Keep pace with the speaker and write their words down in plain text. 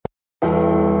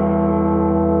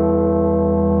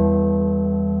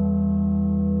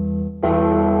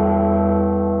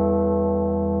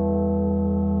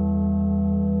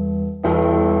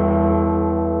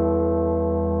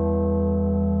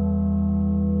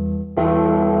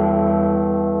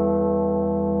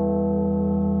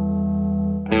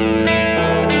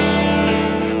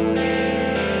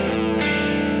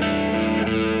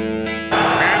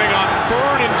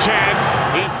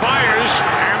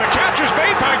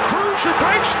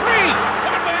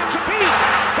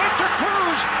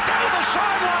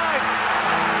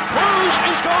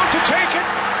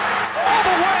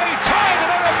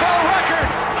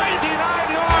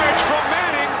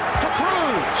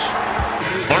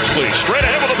Barkley straight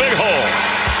ahead with a big hole.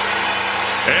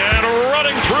 And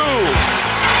running through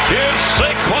is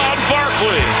Saquon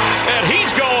Barkley. And he's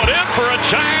going in for a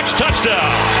Giants touchdown.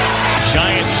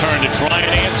 Giants turn to try and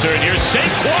answer. And here's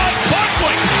Saquon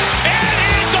Barkley. And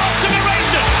he's off to the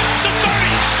races. The 30,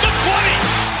 the 20.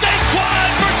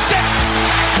 Saquon for 6.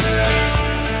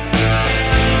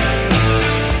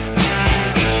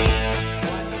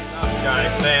 What's up,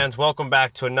 Giants fans? Welcome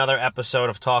back to another episode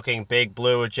of Talking Big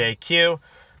Blue with JQ.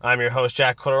 I'm your host,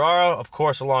 Jack Cotteraro, of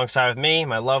course, alongside with me,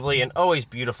 my lovely and always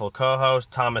beautiful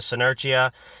co-host, Thomas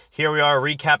Sinertia. Here we are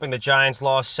recapping the Giants'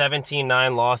 loss,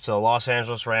 17-9 loss to the Los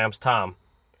Angeles Rams. Tom,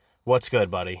 what's good,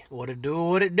 buddy? What it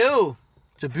do?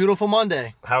 It's a beautiful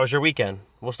Monday. How was your weekend?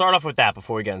 We'll start off with that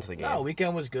before we get into the game. No,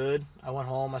 weekend was good. I went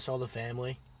home, I saw the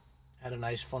family, had a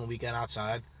nice, fun weekend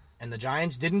outside, and the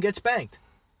Giants didn't get spanked.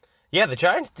 Yeah, the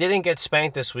Giants didn't get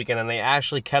spanked this weekend, and they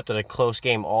actually kept it a close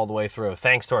game all the way through,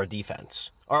 thanks to our defense.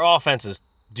 Our offense is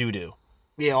doo-doo.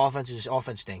 Yeah, offense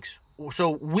stinks.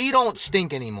 So we don't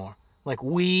stink anymore. I've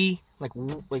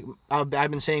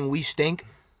been saying we stink.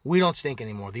 We don't stink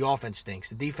anymore. The offense stinks.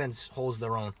 The defense holds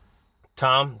their own.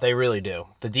 Tom, they really do.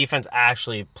 The defense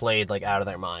actually played out of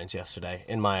their minds yesterday,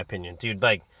 in my opinion. Dude,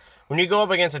 when you go up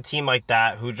against a team like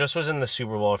that who just was in the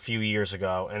Super Bowl a few years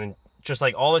ago, and just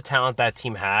all the talent that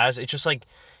team has, it's just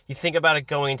you think about it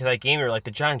going into that game, you're like,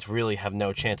 the Giants really have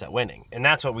no chance at winning. And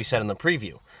that's what we said in the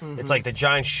preview. Mm-hmm. It's like the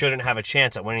Giants shouldn't have a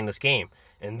chance at winning this game.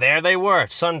 And there they were,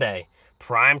 Sunday,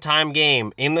 primetime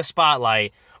game, in the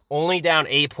spotlight, only down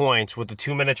 8 points with the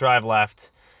 2-minute drive left.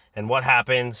 And what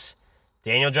happens?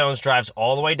 Daniel Jones drives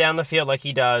all the way down the field like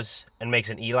he does and makes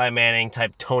an Eli Manning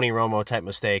type, Tony Romo type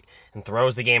mistake and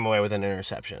throws the game away with an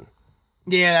interception.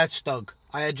 Yeah, that stunk.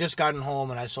 I had just gotten home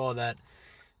and I saw that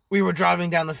we were driving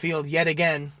down the field yet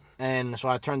again, and so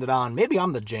I turned it on. Maybe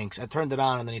I'm the jinx. I turned it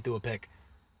on and then he threw a pick.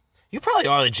 You probably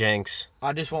are the jinx.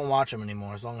 I just won't watch him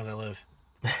anymore as long as I live.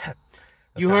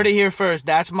 You heard it here first.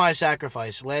 That's my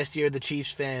sacrifice. Last year, the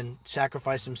Chiefs fan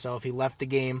sacrificed himself. He left the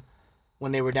game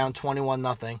when they were down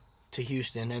 21-0 to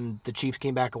Houston, and the Chiefs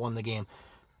came back and won the game.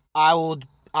 I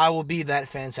will be that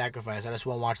fan sacrifice. I just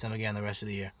won't watch them again the rest of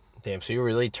the year. Damn, so you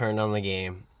really turned on the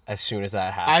game as soon as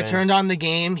that happened? I turned on the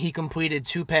game. He completed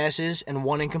 2 passes and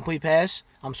 1 incomplete pass.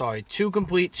 I'm sorry, 2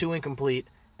 complete, 2 incomplete,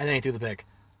 and then he threw the pick.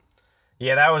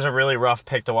 Yeah, that was a really rough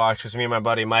pick to watch because me and my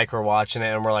buddy Mike were watching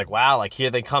it, and we're like, wow, here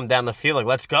they come down the field.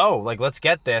 Let's go. Let's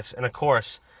get this. And, of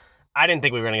course, I didn't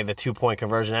think we were going to get the 2-point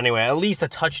conversion anyway, at least a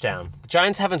touchdown. The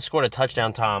Giants haven't scored a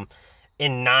touchdown, Tom,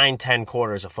 in 9-10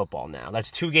 quarters of football now.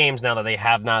 That's 2 games now that they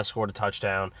have not scored a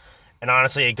touchdown. And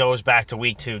honestly, it goes back to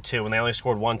week 2, too, when they only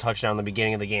scored 1 touchdown in the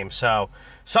beginning of the game. So,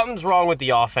 something's wrong with the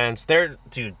offense. The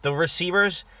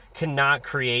receivers cannot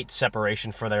create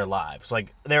separation for their lives.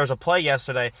 There was a play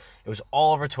yesterday. It was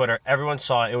all over Twitter. Everyone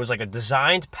saw it. It was a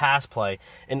designed pass play.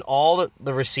 And all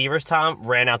the receivers, Tom,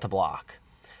 ran out to block.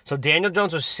 So, Daniel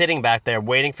Jones was sitting back there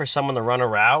waiting for someone to run a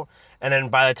route. And then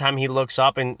by the time he looks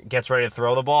up and gets ready to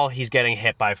throw the ball, he's getting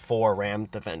hit by 4 Ram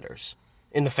defenders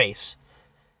in the face.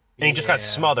 And he just got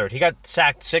smothered. He got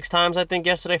sacked 6 times, I think,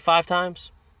 yesterday, 5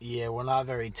 times. Yeah, we're not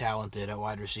very talented at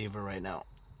wide receiver right now.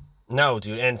 No,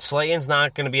 dude. And Slayton's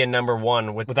not going to be a number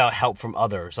 1 without help from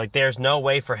others. There's no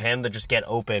way for him to just get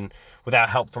open without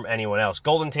help from anyone else.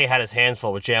 Golden Tate had his hands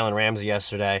full with Jalen Ramsey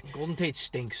yesterday. Golden Tate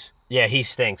stinks. Yeah, he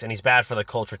stinks, and he's bad for the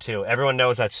culture, too. Everyone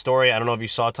knows that story. I don't know if you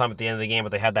saw, Tom, at the end of the game,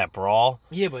 but they had that brawl.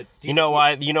 Yeah, but... You know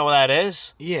why? You know what that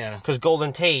is? Yeah. Because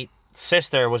Golden Tate...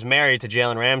 sister was married to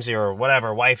Jalen Ramsey or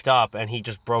whatever, wifed up, and he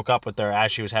just broke up with her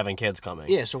as she was having kids coming.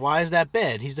 Yeah, so why is that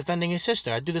bad? He's defending his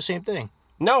sister. I'd do the same thing.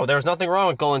 No, there was nothing wrong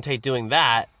with Golden Tate doing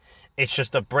that. It's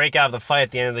just a breakout of the fight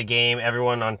at the end of the game.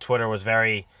 Everyone on Twitter was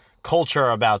very culture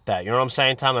about that. You know what I'm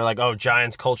saying, Tom? They're like, oh,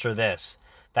 Giants culture this.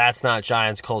 That's not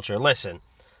Giants culture. Listen,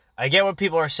 I get what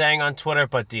people are saying on Twitter,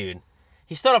 but dude,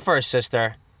 he stood up for his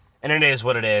sister, and it is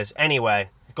what it is. Anyway,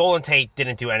 Golden Tate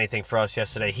didn't do anything for us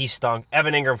yesterday. He stunk.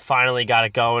 Evan Ingram finally got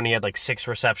it going. He had 6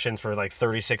 receptions for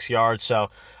 36 yards. So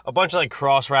a bunch of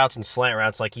cross routes and slant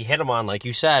routes. He hit them on, like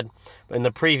you said. But in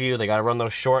the preview, they got to run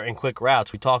those short and quick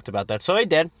routes. We talked about that. So they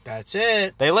did. That's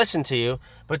it. They listened to you.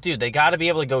 But, dude, they got to be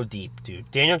able to go deep, dude.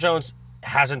 Daniel Jones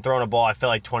hasn't thrown a ball, I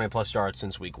feel 20-plus yards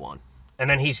since week 1. And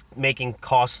then he's making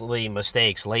costly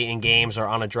mistakes late in games or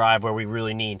on a drive where we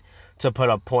really need to put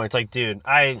up points. Dude,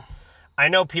 I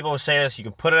know people will say this, you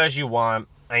can put it as you want.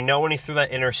 I know when he threw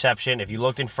that interception, if you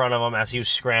looked in front of him as he was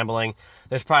scrambling,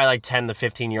 there's probably 10 to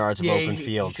 15 yards of open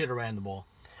field. He should have ran the ball.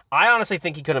 I honestly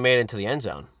think he could have made it into the end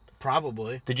zone.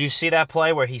 Probably. Did you see that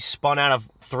play where he spun out of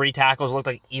 3 tackles, looked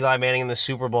like Eli Manning in the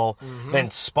Super Bowl,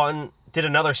 then spun did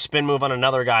another spin move on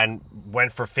another guy and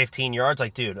went for 15 yards.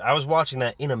 Like, dude, I was watching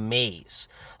that in a maze.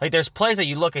 Like, there's plays that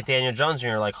you look at Daniel Jones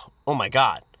and you're like, oh my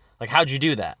God. Like, how'd you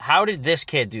do that? How did this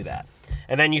kid do that?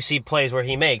 And then you see plays where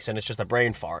he makes, and it's just a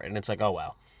brain fart, and it's like, oh,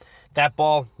 well. That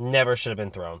ball never should have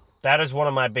been thrown. That is one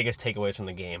of my biggest takeaways from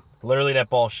the game. Literally, that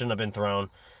ball shouldn't have been thrown.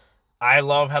 I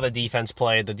love how the defense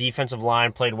played. The defensive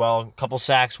line played well. A couple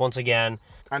sacks once again.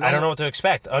 I don't know what to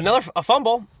expect. A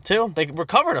fumble, too. They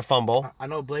recovered a fumble. I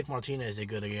know Blake Martinez is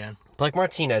good again. Blake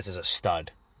Martinez is a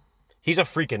stud. He's a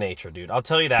freak of nature, dude. I'll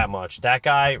tell you that much. That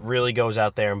guy really goes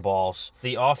out there and balls.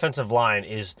 The offensive line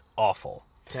is awful.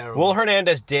 Terrible. Will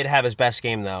Hernandez did have his best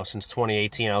game, though, since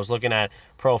 2018. I was looking at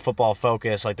Pro Football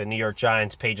Focus, like the New York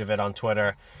Giants page of it on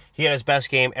Twitter. He had his best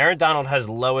game. Aaron Donald has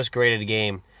lowest graded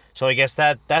game. So I guess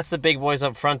that's the big boys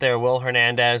up front there. Will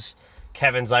Hernandez,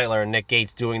 Kevin Zeitler, and Nick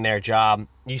Gates doing their job.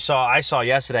 I saw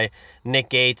yesterday Nick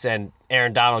Gates and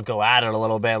Aaron Donald go at it a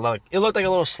little bit. It looked like a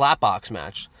little slapbox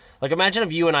match. Like, imagine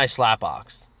if you and I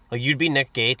slapboxed. Like, you'd be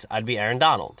Nick Gates, I'd be Aaron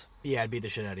Donald. Yeah, I'd beat the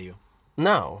shit out of you.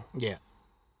 No. Yeah.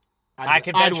 I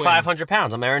could bench 500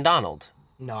 pounds. I'm Aaron Donald.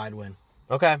 No, I'd win.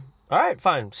 Okay. All right,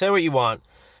 fine. Say what you want.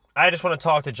 I just want to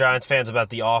talk to Giants fans about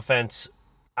the offense.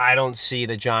 I don't see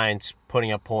the Giants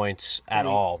putting up points at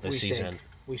all this season.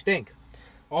 We stink.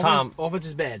 Offense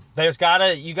is bad.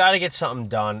 You gotta get something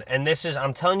done. And this is,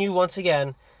 I'm telling you once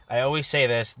again, I always say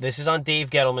this is on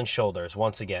Dave Gettleman's shoulders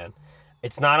once again.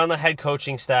 It's not on the head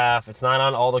coaching staff. It's not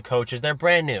on all the coaches. They're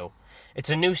brand new. It's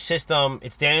a new system.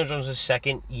 It's Daniel Jones'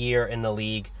 second year in the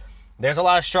league. There's a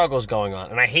lot of struggles going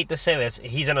on. And I hate to say this,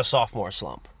 he's in a sophomore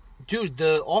slump. Dude,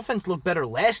 the offense looked better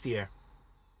last year.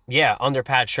 Yeah, under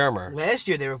Pat Shurmur. Last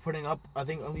year they were putting up, I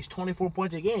think, at least 24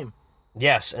 points a game.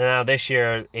 Yes, and now this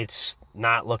year it's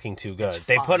not looking too good.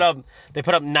 They put up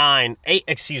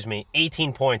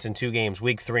 18 points in 2 games,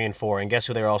 week 3 and 4, and guess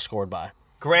who they were all scored by?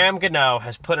 Graham Gano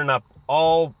has put up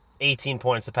all 18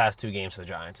 points the past 2 games for the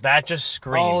Giants. That just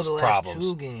screams the problems. last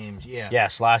 2 games, yeah.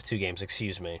 Yes, last 2 games,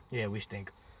 excuse me. Yeah, we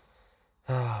stink.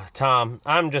 Tom,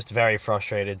 I'm just very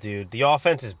frustrated, dude. The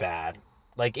offense is bad.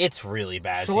 Like, it's really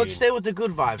bad, So dude. let's stay with the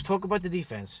good vibes. Talk about the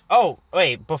defense. Oh,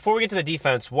 wait, before we get to the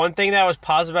defense, one thing that was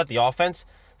positive about the offense,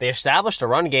 they established a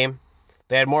run game.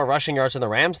 They had more rushing yards than the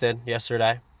Rams did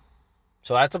yesterday.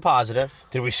 So that's a positive.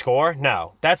 Did we score?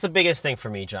 No. That's the biggest thing for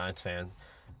me, Giants fan.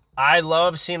 I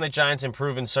love seeing the Giants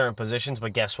improve in certain positions,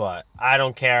 but guess what? I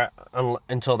don't care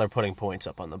until they're putting points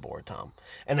up on the board, Tom.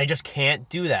 And they just can't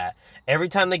do that. Every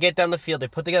time they get down the field, they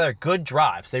put together good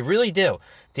drives. They really do.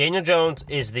 Daniel Jones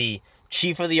is the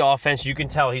chief of the offense. You can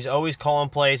tell he's always calling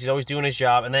plays. He's always doing his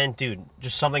job. And then, dude,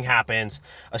 just something happens,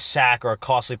 a sack or a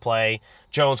costly play.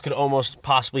 Jones could almost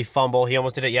possibly fumble. He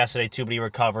almost did it yesterday, too, but he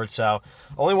recovered. So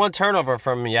only 1 turnover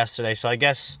from yesterday. So I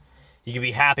guess you could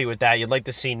be happy with that. You'd like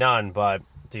to see none, but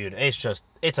dude,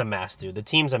 it's a mess, dude. The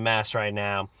team's a mess right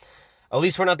now. At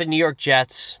least we're not the New York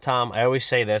Jets, Tom. I always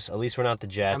say this. At least we're not the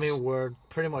Jets. I mean, we're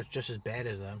pretty much just as bad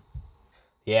as them.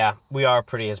 Yeah, we are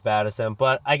pretty as bad as them.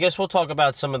 But I guess we'll talk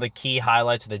about some of the key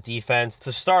highlights of the defense.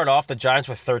 To start off, the Giants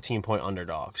were 13-point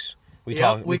underdogs. We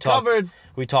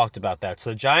talked about that.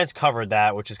 So the Giants covered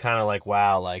that, which is kind of like,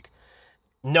 wow, like,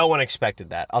 no one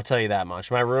expected that. I'll tell you that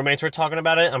much. My roommates were talking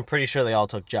about it. I'm pretty sure they all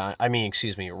took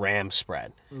Rams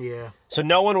spread. Yeah. So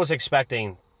no one was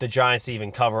expecting the Giants to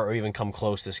even cover or even come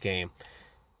close this game.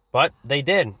 But they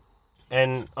did.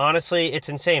 And honestly, it's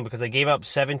insane because they gave up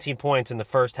 17 points in the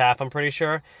first half, I'm pretty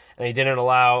sure, and they didn't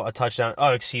allow a touchdown.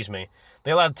 Oh, excuse me.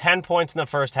 They allowed 10 points in the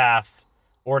first half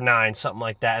or 9, something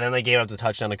like that, and then they gave up the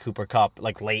touchdown to Cooper Kupp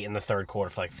like late in the third quarter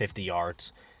for like 50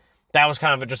 yards. That was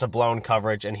kind of just a blown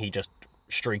coverage, and he just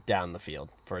streaked down the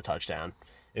field for a touchdown.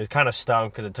 It was kind of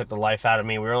stunk because it took the life out of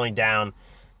me. We were only down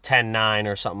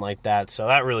 10-9 or something like that, so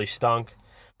that really stunk.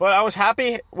 But I was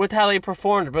happy with how they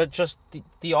performed, but just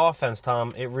the offense,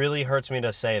 Tom, it really hurts me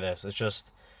to say this. It's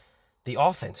just the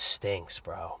offense stinks,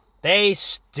 bro. They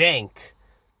stink.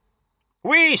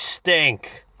 We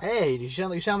stink. Hey, you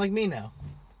sound like me now.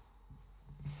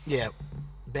 Yeah,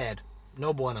 bad.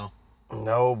 No bueno.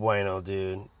 No bueno,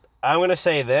 dude. I'm going to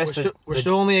say this. We're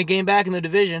still only a game back in the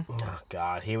division. Oh,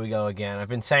 God, here we go again. I've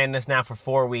been saying this now for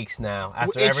 4 weeks now.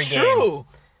 After it's every game. True.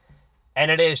 And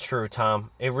it is true,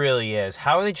 Tom. It really is.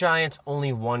 How are the Giants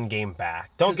only 1 game back?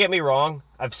 Don't get me wrong.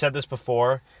 I've said this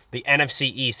before. The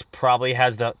NFC East probably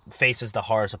faces the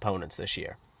hardest opponents this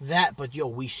year. But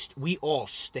we all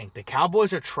stink. The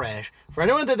Cowboys are trash. For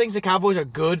anyone that thinks the Cowboys are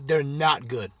good, they're not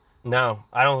good. No,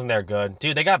 I don't think they're good.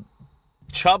 Dude,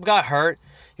 Chubb got hurt,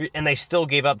 and they still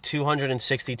gave up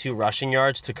 262 rushing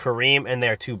yards to Kareem and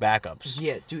their 2 backups.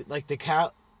 Yeah, dude, like the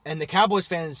Cowboys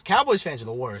fans are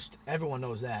the worst. Everyone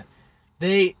knows that.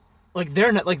 They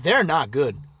they're not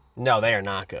good. No, they are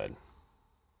not good.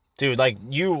 Dude,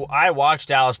 I watched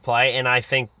Dallas play, and I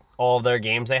think all of their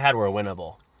games they had were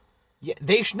winnable. Yeah,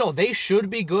 they should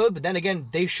be good, but then again,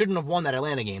 they shouldn't have won that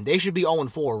Atlanta game. They should be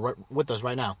 0-4 with us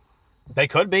right now. They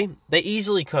could be. They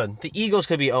easily could. The Eagles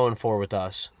could be 0-4 with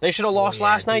us. They should have lost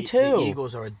last night, too. The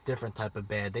Eagles are a different type of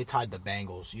bad. They tied the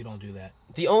Bengals. You don't do that.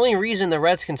 The only reason the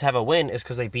Redskins have a win is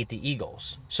because they beat the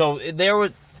Eagles. So if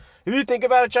you think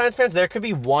about it, Giants fans, there could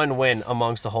be one win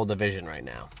amongst the whole division right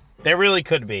now. There really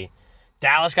could be.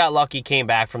 Dallas got lucky, came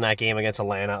back from that game against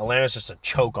Atlanta. Atlanta's just a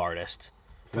choke artist.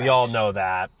 Facts. We all know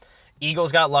that.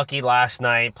 Eagles got lucky last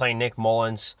night playing Nick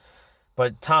Mullins.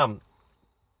 But, Tom,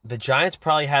 the Giants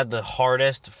probably had the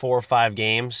hardest 4 or 5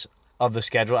 games of the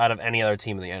schedule out of any other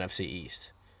team in the NFC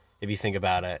East, if you think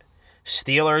about it.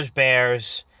 Steelers,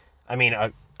 Bears,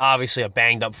 obviously a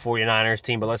banged-up 49ers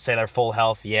team, but let's say they're full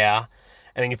health, yeah.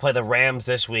 And then you play the Rams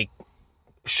this week.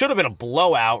 Should have been a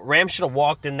blowout. Rams should have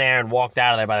walked in there and walked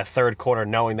out of there by the third quarter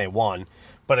knowing they won.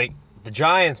 But the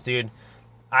Giants, dude,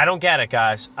 I don't get it,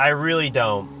 guys. I really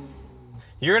don't.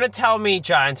 You're going to tell me,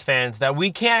 Giants fans, that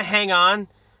we can't hang on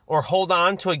or hold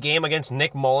on to a game against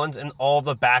Nick Mullins and all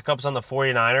the backups on the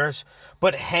 49ers,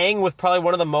 but hang with probably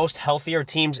one of the most healthier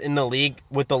teams in the league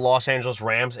with the Los Angeles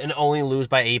Rams and only lose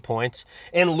by 8 points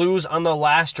and lose on the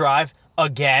last drive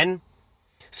again?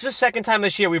 This is the second time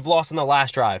this year we've lost on the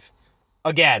last drive.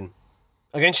 Again.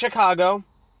 Against Chicago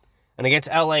and against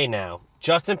LA now.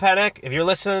 Justin Pennick, if you're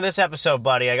listening to this episode,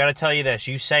 buddy, I got to tell you this.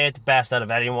 You say it the best out of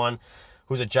anyone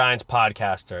who's a Giants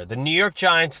podcaster. The New York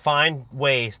Giants find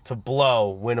ways to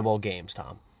blow winnable games,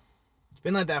 Tom. It's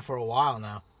been like that for a while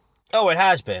now. Oh, it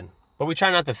has been. But we try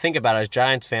not to think about it as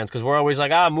Giants fans because we're always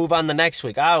like, move on to next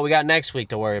week. We got next week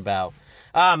to worry about.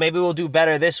 Maybe we'll do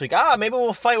better this week. Maybe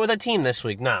we'll fight with a team this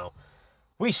week. No.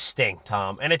 We stink,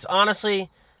 Tom. And it's honestly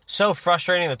so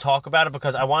frustrating to talk about it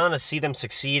because I wanted to see them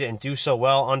succeed and do so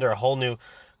well under a whole new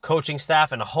coaching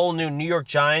staff and a whole new New York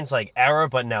Giants era.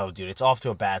 But no, dude, it's off to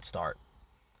a bad start.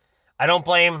 I don't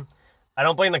blame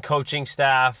the coaching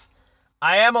staff.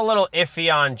 I am a little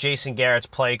iffy on Jason Garrett's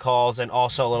play calls and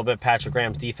also a little bit Patrick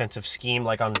Graham's defensive scheme.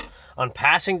 On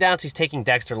passing downs, he's taking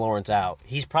Dexter Lawrence out.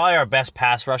 He's probably our best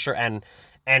pass rusher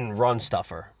and run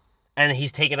stuffer. And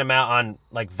he's taking him out on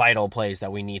vital plays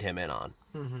that we need him in on.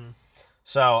 Mm-hmm.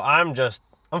 So I'm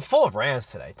full of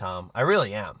rants today, Tom. I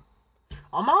really am.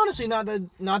 I'm honestly not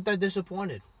that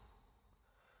disappointed.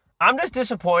 I'm just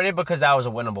disappointed because that was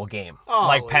a winnable game.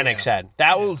 Like Pennick said.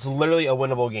 That was literally a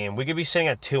winnable game. We could be sitting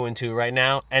at 2-2 right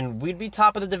now, and we'd be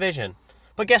top of the division.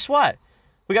 But guess what?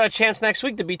 We got a chance next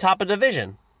week to be top of the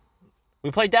division. We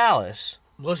play Dallas.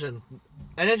 Listen,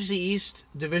 NFC East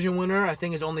division winner, I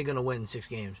think, is only going to win 6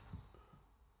 games.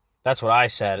 That's what I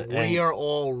said. We are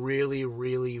all really,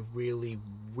 really, really,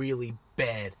 really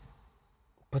bad.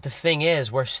 But the thing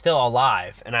is, we're still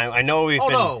alive. And I know we've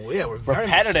been we're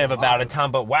repetitive about it,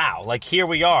 Tom, but wow, here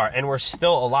we are, and we're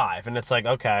still alive. And it's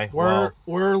okay. We're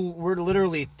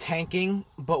literally tanking,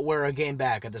 but we're a game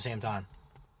back at the same time.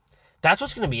 That's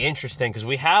what's going to be interesting, because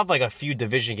we have a few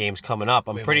division games coming up.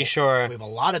 I'm pretty sure. We have a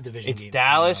lot of division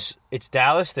games. It's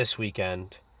Dallas this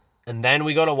weekend, and then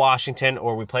we go to Washington,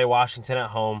 or we play Washington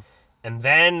at home, and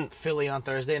then Philly on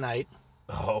Thursday night.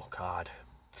 Oh, God.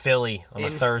 Philly on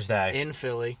a Thursday. In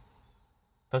Philly.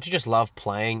 Don't you just love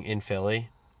playing in Philly?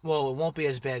 Well, it won't be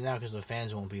as bad now because the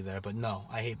fans won't be there. But no,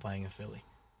 I hate playing in Philly.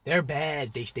 They're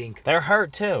bad. They stink. They're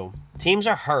hurt, too. Teams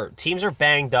are hurt. Teams are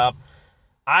banged up.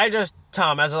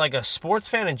 Tom, as a sports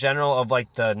fan in general of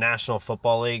the National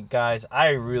Football League, guys, I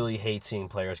really hate seeing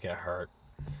players get hurt.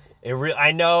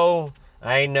 I know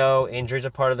injuries are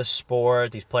part of the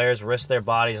sport. These players risk their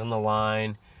bodies on the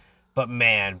line. But,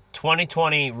 man,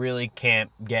 2020 really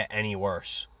can't get any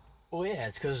worse. Well, yeah,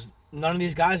 it's because none of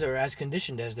these guys are as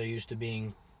conditioned as they're used to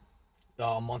being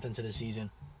a month into the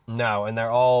season. No, and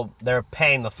they're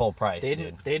paying the full price, They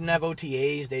didn't have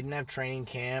OTAs. They didn't have training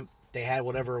camp. They had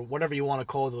whatever you want to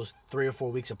call those 3 or 4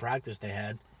 weeks of practice they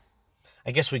had.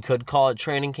 I guess we could call it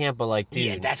training camp, but, dude.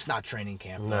 Yeah, that's not training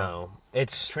camp. No.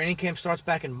 It's training camp starts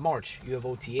back in March. You have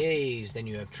OTAs, then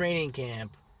you have training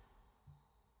camp.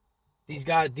 These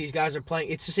guys are playing.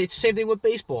 It's the same thing with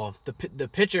baseball. The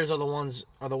pitchers are the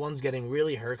ones getting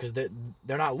really hurt because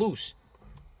they're not loose.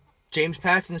 James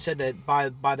Paxton said that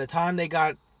by the time they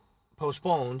got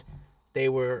postponed, they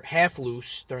were half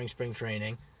loose during spring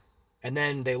training, and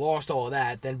then they lost all of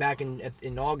that. Then back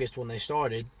in August when they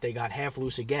started, they got half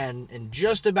loose again, and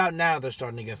just about now they're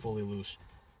starting to get fully loose.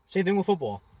 Same thing with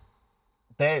football.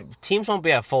 Teams won't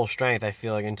be at full strength, I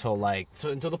feel until the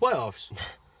playoffs.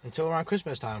 Until around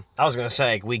Christmas time. I was going to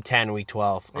say week 10, week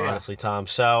 12, honestly, Tom.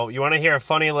 So you want to hear a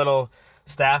funny little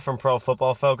Staff from Pro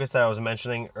Football Focus that I was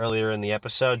mentioning earlier in the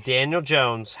episode, Daniel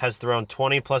Jones has thrown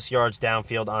 20-plus yards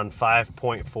downfield on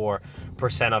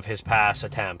 5.4% of his pass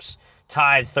attempts,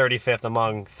 tied 35th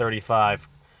among 35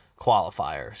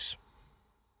 qualifiers.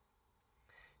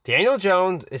 Daniel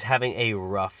Jones is having a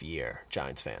rough year,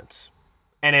 Giants fans.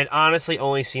 And it honestly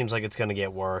only seems like it's going to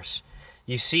get worse.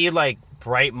 You see, like,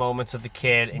 bright moments of the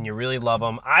kid, and you really love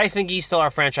him. I think he's still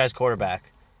our franchise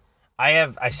quarterback.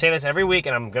 I say this every week,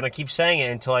 and I'm going to keep saying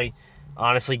it until I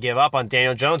honestly give up on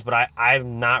Daniel Jones, but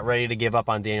I'm not ready to give up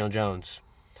on Daniel Jones.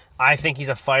 I think he's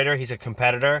a fighter, he's a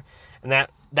competitor, and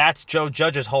that's Joe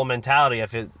Judge's whole mentality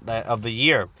of the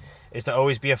year, is to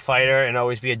always be a fighter and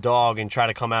always be a dog and try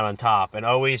to come out on top, and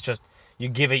always just, you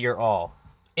give it your all.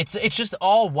 It's just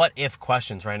all what-if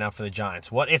questions right now for the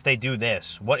Giants. What if they do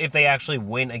this? What if they actually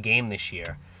win a game this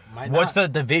year? What's the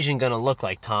division going to look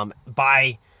like, Tom,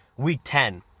 by Week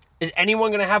 10? Is anyone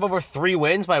going to have over 3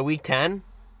 wins by Week 10?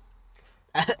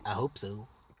 I hope so.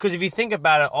 Because if you think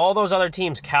about it, all those other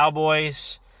teams,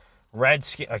 Cowboys,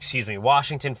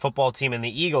 Washington football team, and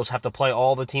the Eagles have to play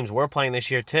all the teams we're playing this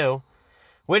year too.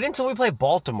 Wait until we play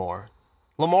Baltimore.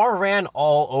 Lamar ran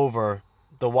all over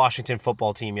the Washington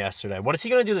football team yesterday. What is he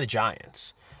going to do to the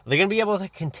Giants? Are they going to be able to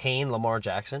contain Lamar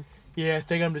Jackson? Yeah, I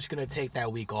think I'm just going to take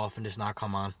that week off and just not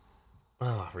come on.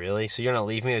 Oh, really? So you're going to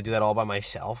leave me to do that all by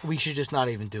myself? We should just not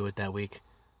even do it that week.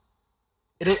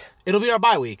 It'll be our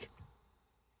bye week.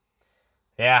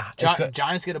 Yeah.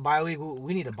 Giants get a bye week.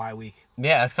 We need a bye week.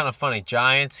 Yeah, that's kind of funny.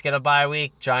 Giants get a bye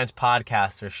week. Giants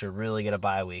podcasters should really get a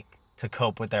bye week to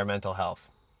cope with their mental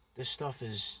health. This stuff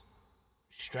is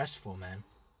stressful, man.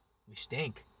 We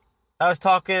stink. I was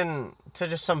talking to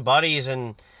just some buddies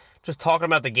and just talking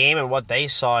about the game and what they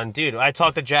saw. And, dude, I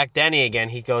talked to Jack Denny again.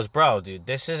 He goes, bro, dude,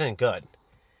 this isn't good.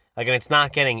 Like, and it's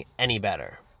not getting any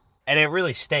better. And it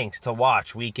really stinks to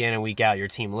watch week in and week out your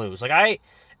team lose. Like, I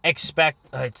expect,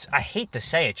 I hate to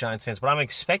say it, Giants fans, but I'm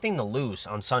expecting to lose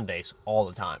on Sundays all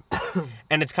the time.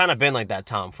 And it's kind of been like that,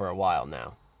 Tom, for a while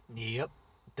now. Yep.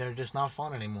 They're just not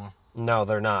fun anymore. No,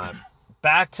 they're not.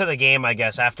 Back to the game, I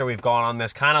guess, after we've gone on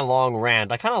this kind of long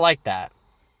rant. I kind of like that.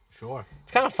 Sure.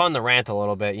 It's kind of fun to rant a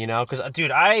little bit, you know? Because,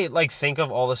 dude, I, think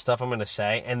of all the stuff I'm going to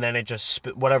say, and then it just,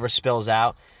 whatever spills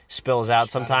out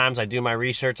sometimes. I do my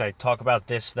research. I talk about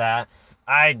this, that.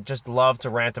 I just love to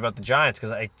rant about the Giants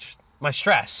because my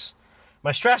stress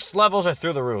levels are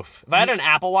through the roof. If I had an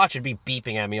Apple Watch, it'd be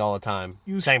beeping at me all the time,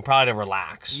 saying probably to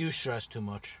relax. You stress too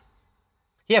much.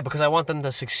 Yeah, because I want them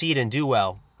to succeed and do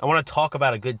well. I want to talk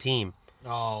about a good team.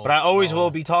 Oh, but I always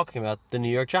will be talking about the New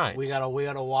York Giants. We got a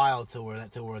while till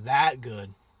we're that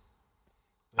good.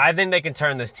 I think they can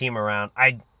turn this team around.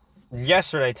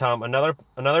 Yesterday, Tom,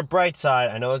 another bright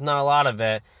side. I know there's not a lot of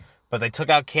it, but they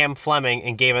took out Cam Fleming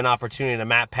and gave an opportunity to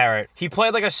Matt Parrott. He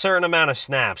played like a certain amount of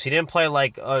snaps. He didn't play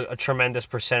like a tremendous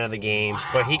percent of the game,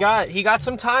 but he got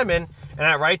some time in. And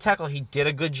at right tackle, he did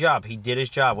a good job. He did his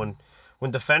job. When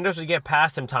defenders would get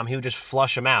past him, Tom, he would just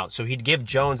flush them out. So he'd give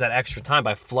Jones that extra time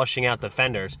by flushing out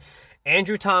defenders.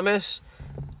 Andrew Thomas,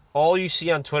 all you see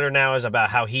on Twitter now is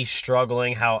about how he's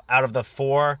struggling, how out of the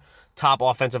 4 top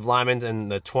offensive linemen in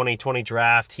the 2020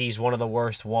 draft, he's one of the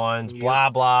worst ones, blah,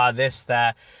 blah, this,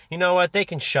 that. You know what? They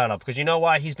can shut up because you know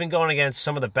why? He's been going against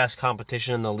some of the best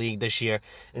competition in the league this year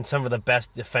and some of the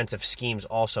best defensive schemes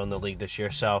also in the league this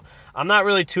year. So I'm not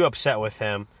really too upset with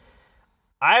him.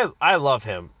 I love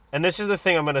him. And this is the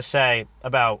thing I'm going to say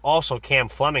about also Cam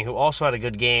Fleming, who also had a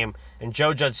good game. And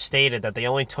Joe Judge stated that they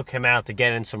only took him out to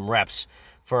get in some reps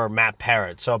for Matt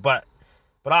Parrott. So, but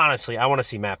honestly, I want to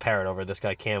see Matt Parrott over this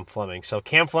guy, Cam Fleming. So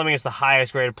Cam Fleming is the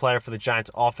highest graded player for the Giants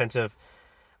offensive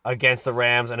against the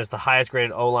Rams and is the highest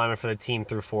graded O-lineman for the team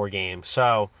through 4 games.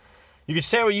 So you can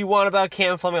say what you want about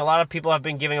Cam Fleming. A lot of people have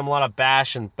been giving him a lot of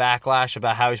bash and backlash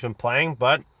about how he's been playing.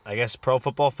 But I guess Pro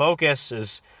Football Focus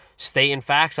is stating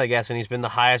facts, I guess, and he's been the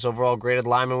highest overall graded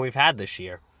lineman we've had this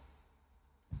year.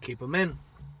 Keep him in.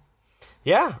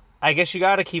 Yeah, I guess you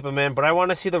got to keep him in, but I want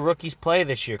to see the rookies play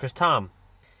this year. Because, Tom,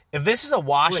 if this is a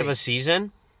wash of a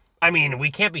season, I mean,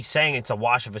 we can't be saying it's a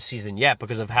wash of a season yet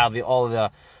because of how all of the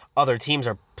other teams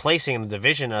are placing in the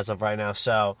division as of right now.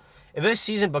 So, if this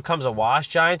season becomes a wash,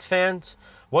 Giants fans,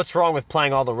 what's wrong with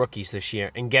playing all the rookies this year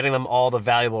and getting them all the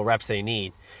valuable reps they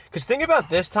need? Because think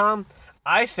about this, Tom.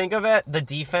 I think of the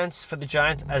defense for the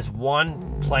Giants as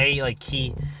one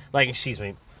key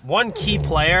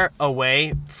player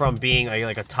away from being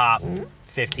a top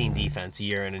 15 defense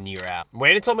year in and year out.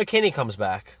 Wait until McKinney comes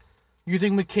back. You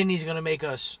think McKinney's going to make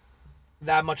us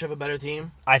that much of a better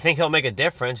team? I think he'll make a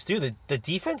difference. Dude, the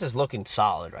defense is looking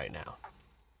solid right now.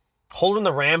 Holding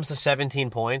the Rams to 17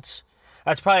 points.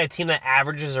 That's probably a team that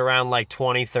averages around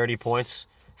 20, 30 points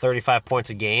 35 points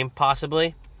a game,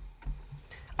 possibly.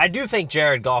 I do think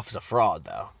Jared Goff is a fraud,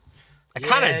 though. I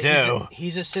kind of do.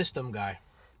 He's a system guy.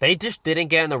 They just didn't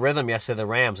get in the rhythm yesterday, the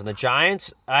Rams. And the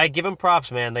Giants, I give them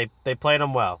props, man. They played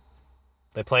them well.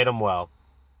 They played them well.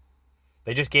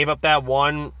 They just gave up that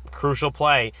one crucial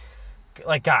play.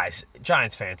 Like, guys,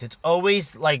 Giants fans, it's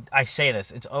always, like I say this,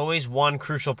 it's always one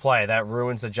crucial play that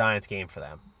ruins the Giants game for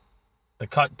them. The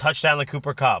touchdown to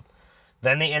Cooper Kupp.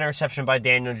 Then the interception by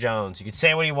Daniel Jones. You could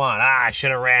say what you want. I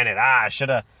should have ran it. I should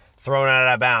have thrown it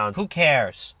out of bounds. Who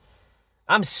cares?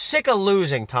 I'm sick of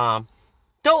losing, Tom.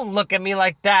 Don't look at me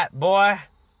like that, boy.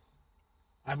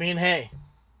 I mean, hey,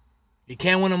 you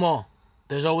can't win them all.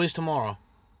 There's always tomorrow.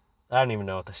 I don't even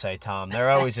know what to say, Tom. There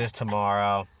always is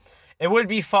tomorrow. It would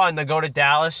be fun to go to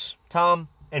Dallas, Tom,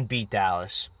 and beat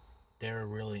Dallas. They're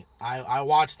really... I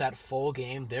watched that full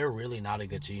game. They're really not a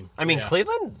good team. I mean,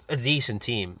 Cleveland's a decent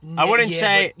team. I wouldn't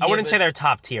say they're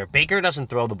top tier. Baker doesn't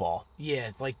throw the ball. Yeah,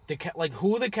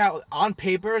 on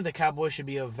paper, the Cowboys should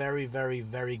be a very, very,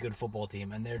 very good football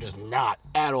team, and they're just not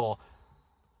at all.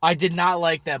 I did not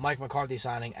like that Mike McCarthy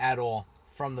signing at all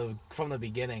from the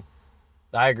beginning.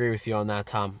 I agree with you on that,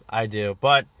 Tom. I do.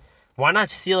 But why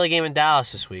not steal a game in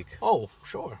Dallas this week? Oh,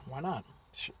 sure. Why not?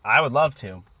 I would love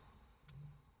to.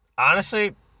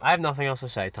 Honestly, I have nothing else to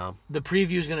say, Tom. The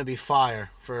preview is going to be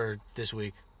fire for this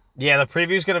week. Yeah, the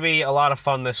preview is going to be a lot of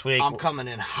fun this week. I'm coming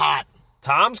in hot.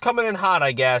 Tom's coming in hot,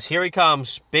 I guess. Here he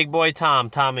comes. Big boy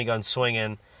Tom. Tommy gun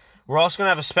swinging. We're also going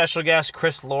to have a special guest,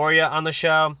 Chris Loria, on the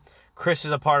show. Chris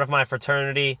is a part of my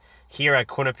fraternity here at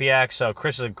Quinnipiac, so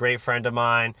Chris is a great friend of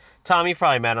mine. Tom, you've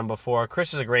probably met him before.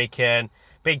 Chris is a great kid.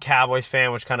 Big Cowboys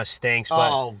fan, which kind of stinks.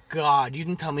 But... Oh, God. You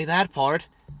didn't tell me that part.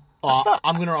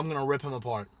 I'm gonna rip him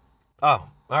apart. Oh,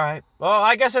 all right. Well,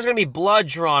 I guess there's going to be blood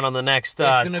drawn on the next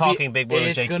Talking Big Boy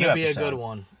with JQ It's going to be episode. a good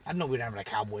one. I didn't know we'd have a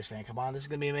Cowboys fan. Come on, this is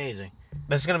going to be amazing.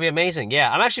 This is going to be amazing.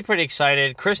 Yeah, I'm actually pretty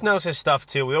excited. Chris knows his stuff,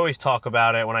 too. We always talk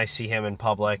about it when I see him in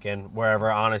public and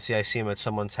wherever, honestly, I see him at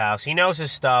someone's house. He knows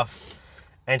his stuff,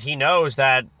 and he knows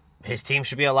that his team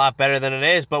should be a lot better than it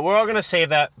is, but we're all going to save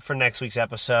that for next week's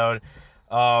episode.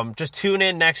 Just tune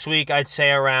in next week, I'd say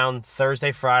around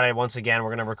Thursday, Friday. Once again, we're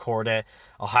going to record it.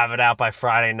 I'll have it out by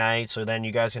Friday night, so then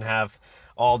you guys can have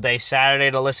all day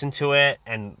Saturday to listen to it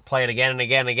and play it again and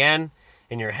again and again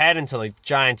in your head until the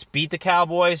Giants beat the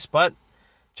Cowboys. But,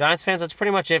 Giants fans, that's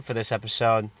pretty much it for this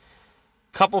episode.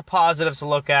 Couple positives to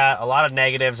look at, a lot of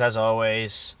negatives as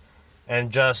always, and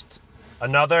just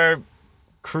another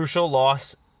crucial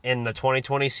loss in the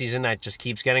 2020 season that just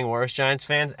keeps getting worse, Giants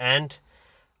fans. And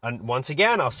once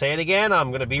again, I'll say it again,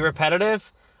 I'm going to be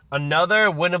repetitive. Another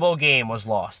winnable game was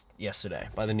lost yesterday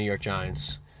by the New York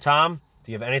Giants. Tom,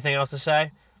 do you have anything else to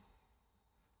say?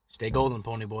 Stay golden,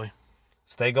 Pony Boy.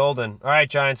 Stay golden. All right,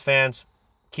 Giants fans.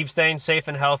 Keep staying safe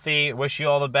and healthy. Wish you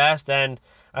all the best, and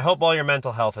I hope all your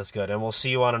mental health is good. And we'll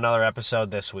see you on another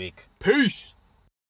episode this week. Peace!